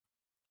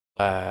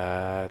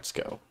Let's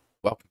go.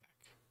 Welcome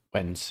back.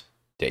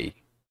 Wednesday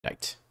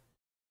night.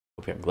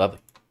 Hope you're having a lovely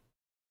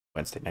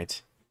Wednesday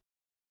night.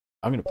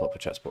 I'm going to pull up a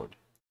chessboard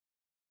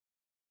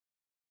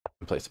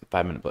and play some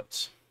 5-minute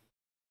blitz.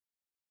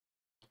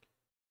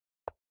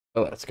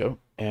 So let's go.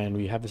 And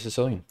we have the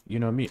Sicilian. You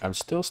know me. I'm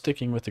still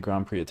sticking with the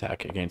Grand Prix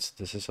attack against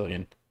the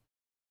Sicilian.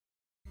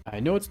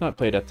 I know it's not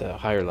played at the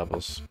higher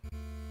levels,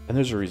 and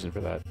there's a reason for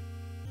that.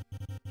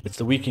 It's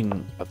the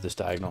weakening of this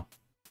diagonal.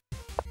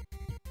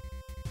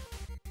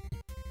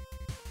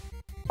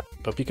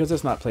 But because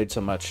it's not played so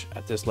much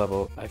at this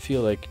level, I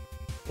feel like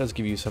it does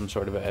give you some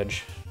sort of an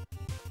edge.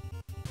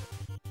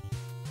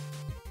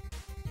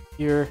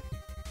 Here.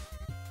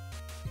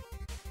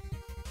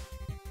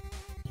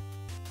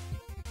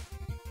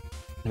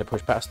 I'm going to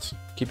push past,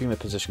 keeping the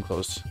position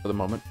closed for the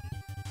moment.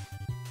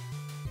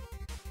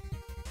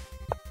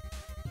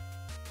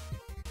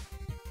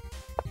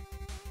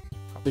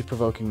 Probably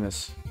provoking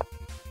this.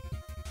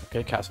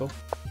 Okay, castle.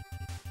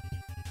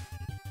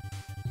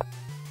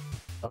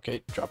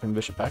 Okay, dropping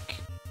bishop back.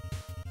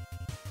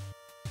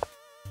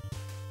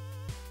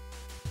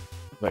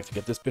 I'd like to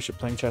get this bishop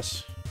playing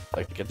chess. I'd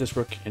like to get this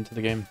rook into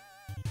the game.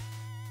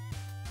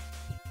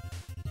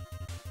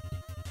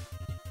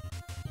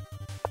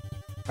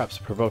 Perhaps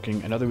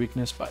provoking another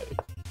weakness by...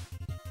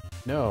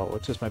 No,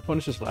 what's this? My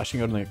opponent's just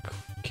lashing out on the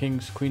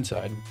king's queen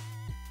side.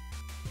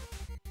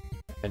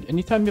 And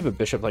anytime you have a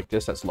bishop like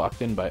this that's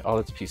locked in by all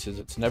its pieces,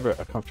 it's never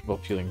a comfortable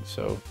feeling,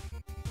 so...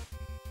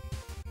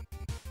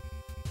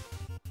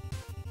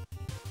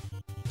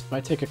 This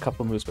might take a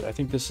couple moves, but I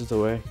think this is the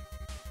way.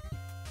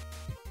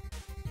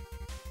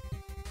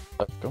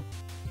 Let's go.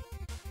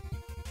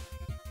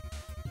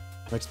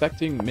 I'm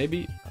expecting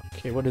maybe...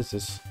 Okay, what is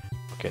this?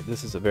 Okay,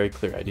 this is a very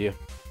clear idea.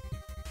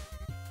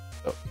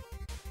 So,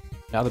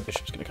 now the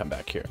bishop's going to come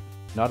back here,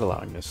 not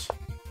allowing this.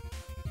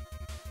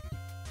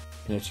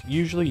 And it's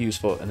usually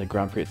useful in the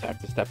Grand Prix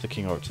attack to step the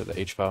king over to the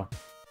h-file.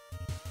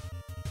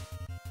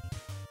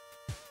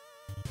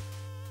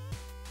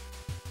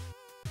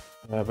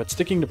 But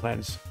sticking to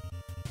plans.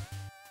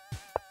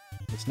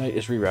 This knight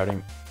is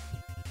rerouting.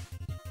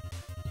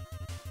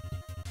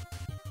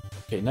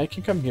 Okay, knight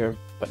can come here,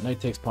 but knight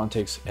takes, pawn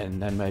takes,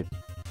 and then my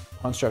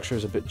pawn structure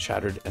is a bit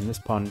shattered, and this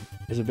pawn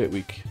is a bit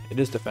weak. It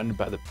is defended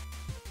by the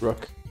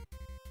rook.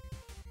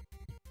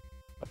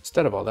 But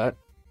instead of all that,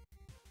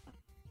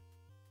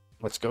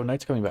 let's go.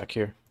 Knight's coming back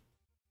here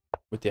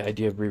with the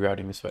idea of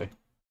rerouting this way.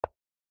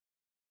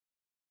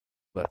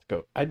 Let's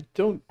go. I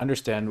don't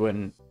understand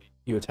when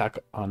you attack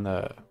on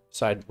the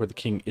side where the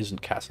king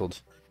isn't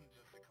castled.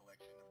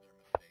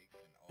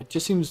 It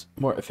just seems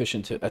more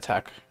efficient to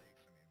attack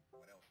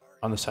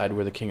on the side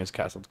where the king is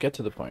castled. Get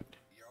to the point.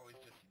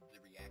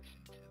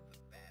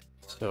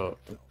 So,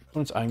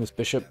 opponent's eyeing this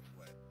bishop.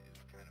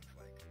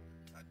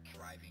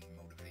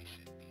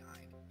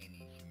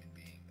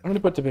 I'm going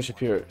to put the bishop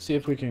here, see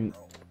if we can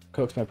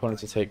coax my opponent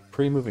to take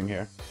Prix moving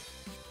here.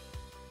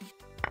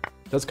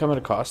 It does come at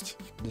a cost,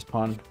 this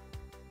pawn.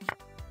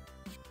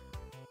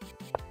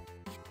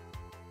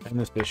 And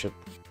this bishop.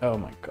 Oh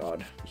my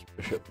god, this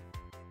bishop.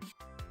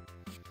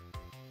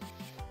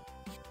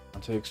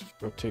 Pawn takes,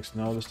 rook takes,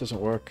 no, this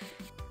doesn't work.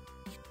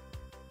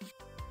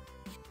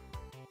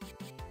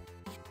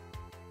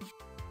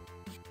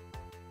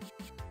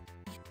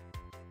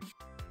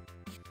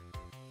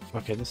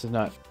 Okay, this is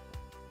not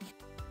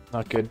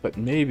good, but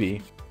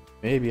maybe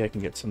I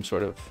can get some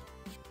sort of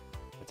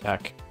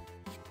attack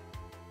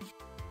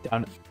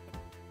down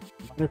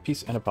a minor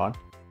piece and a pawn.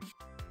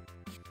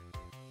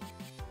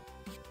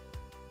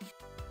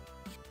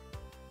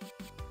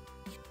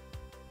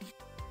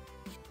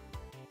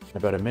 In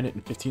about 1 minute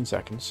and 15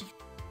 seconds.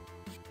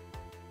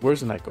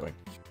 Where's the knight going?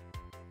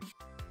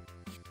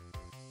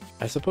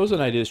 I suppose the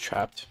knight is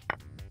trapped.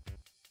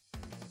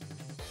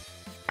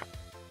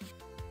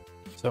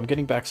 So I'm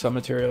getting back some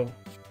material,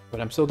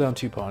 but I'm still down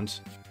 2 pawns.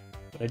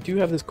 But I do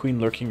have this queen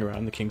lurking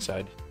around the king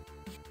side.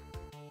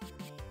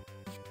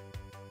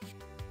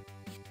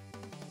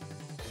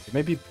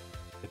 Maybe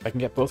if I can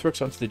get both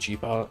rooks onto the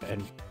g-file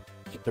and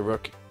get the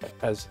rook,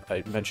 as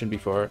I mentioned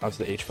before,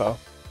 onto the h-file,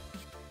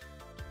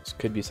 this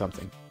could be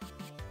something.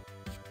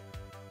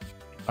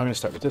 I'm going to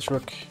start with this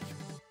rook.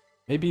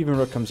 Maybe even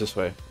rook comes this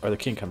way, or the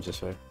king comes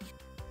this way.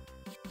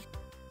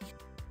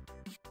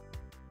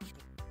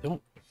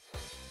 Don't,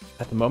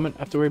 at the moment,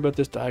 have to worry about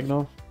this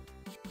diagonal,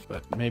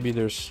 but maybe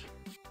there's...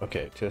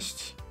 Okay,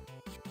 just...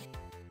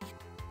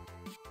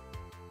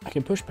 I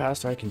can push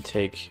past or I can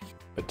take,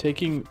 but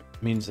taking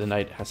means the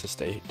knight has to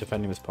stay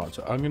defending this pawn,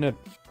 so I'm gonna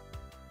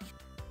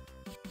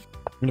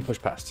push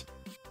past.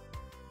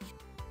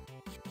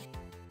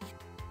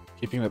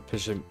 Keeping the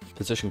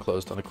position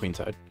closed on the queen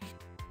side.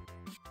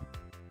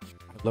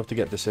 I'd love to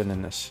get this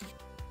in this.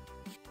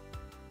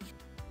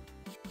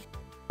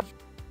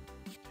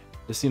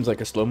 This seems like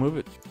a slow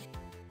move.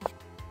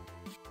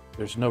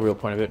 There's no real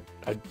point of it.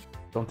 I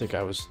don't think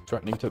I was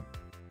threatening to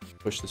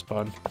push this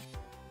pawn.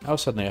 Now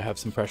suddenly I have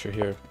some pressure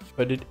here,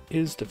 but it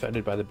is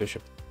defended by the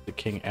bishop, the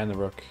king, and the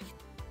rook.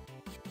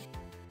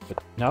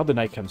 But now the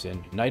knight comes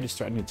in. Knight is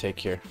threatening to take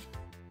here.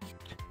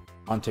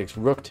 Pawn takes,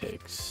 rook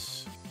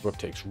takes. Rook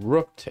takes,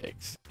 rook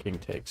takes. King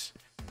takes.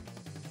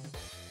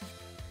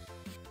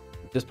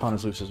 This pawn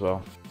is loose as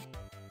well.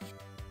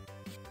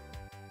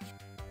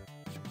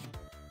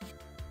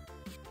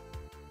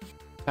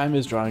 Time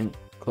is drawing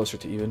closer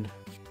to even.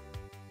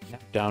 Now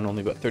down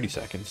only about 30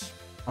 seconds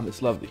on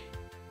this lovely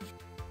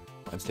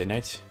Wednesday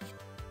night.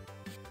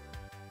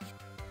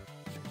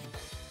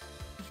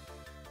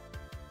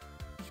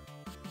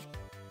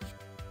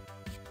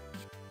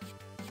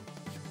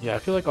 Yeah, I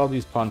feel like all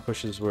these pawn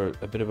pushes were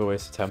a bit of a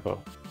waste of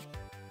tempo.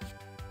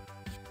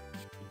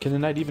 Can the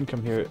knight even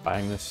come here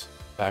eyeing this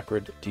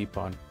backward d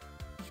pawn?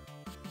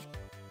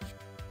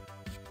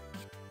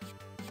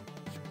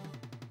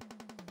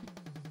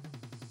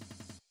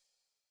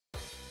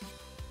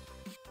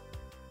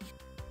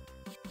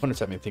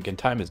 Opponent's at me thinking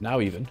time is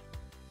now even.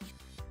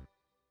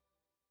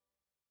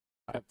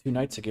 I have 2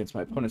 knights against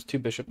my opponent's 2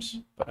 bishops,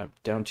 but I'm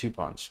down 2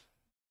 pawns.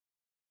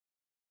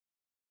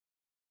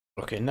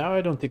 Okay, now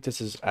I don't think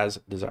this is as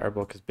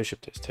desirable because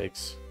bishop just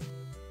takes.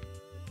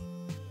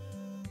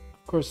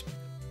 Of course,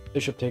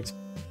 bishop takes,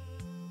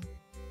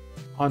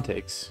 pawn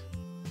takes,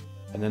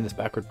 and then this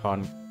backward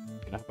pawn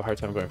can have a hard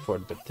time going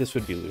forward, but this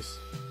would be loose.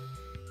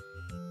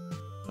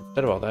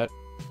 Instead of all that,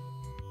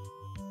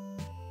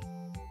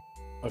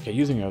 okay,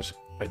 using those,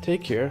 if I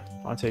take here,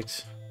 pawn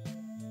takes,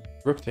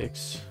 rook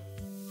takes,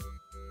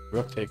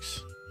 rook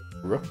takes,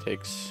 rook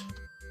takes,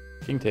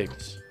 king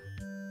takes.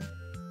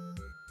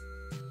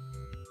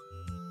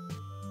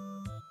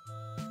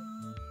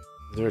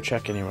 Is there a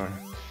check anywhere?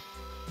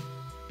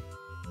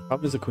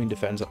 Probably the queen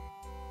defends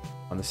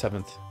on the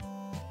 7th,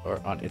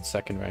 or on its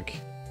 2nd rank.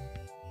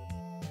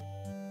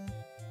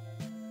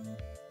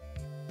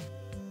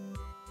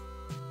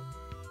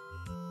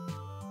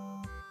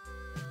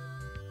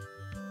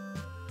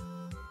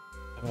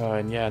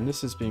 And yeah, and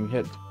this is being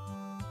hit.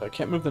 So I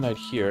can't move the knight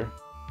here.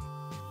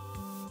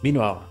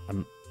 Meanwhile,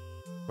 I'm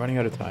running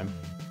out of time.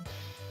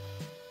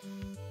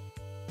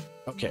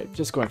 Okay,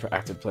 just going for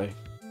active play.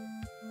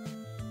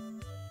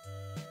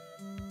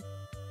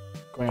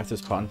 Going after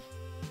this pawn.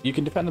 You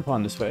can defend the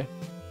pawn this way.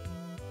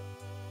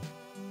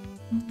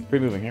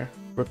 Removing here.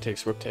 Rook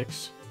takes, rook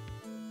takes.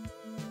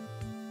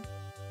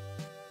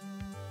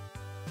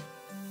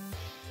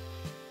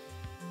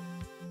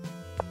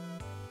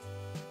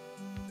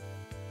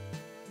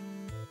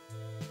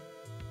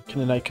 Can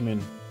the knight come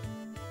in?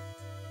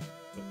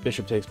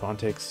 Bishop takes, pawn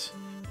takes.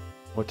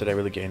 What did I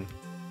really gain?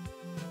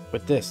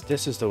 But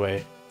this is the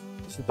way.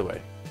 This is the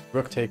way.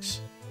 Rook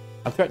takes.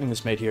 I'm threatening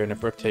this mate here, and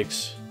if rook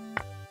takes,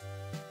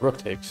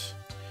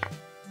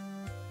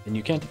 and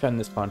you can't defend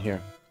this pawn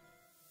here.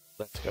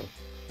 Let's go.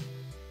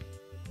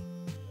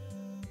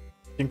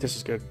 I think this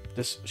is good.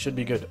 This should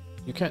be good.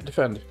 You can't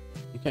defend.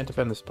 You can't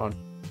defend this pawn.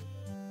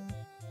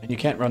 And you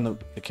can't run the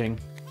king.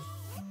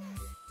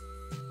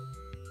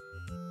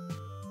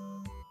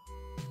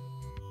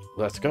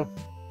 Let's go.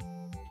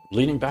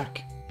 Leaning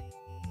back.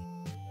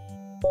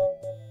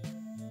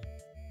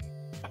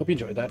 I hope you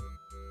enjoyed that.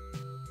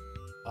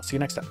 I'll see you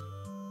next time.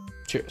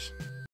 Cheers.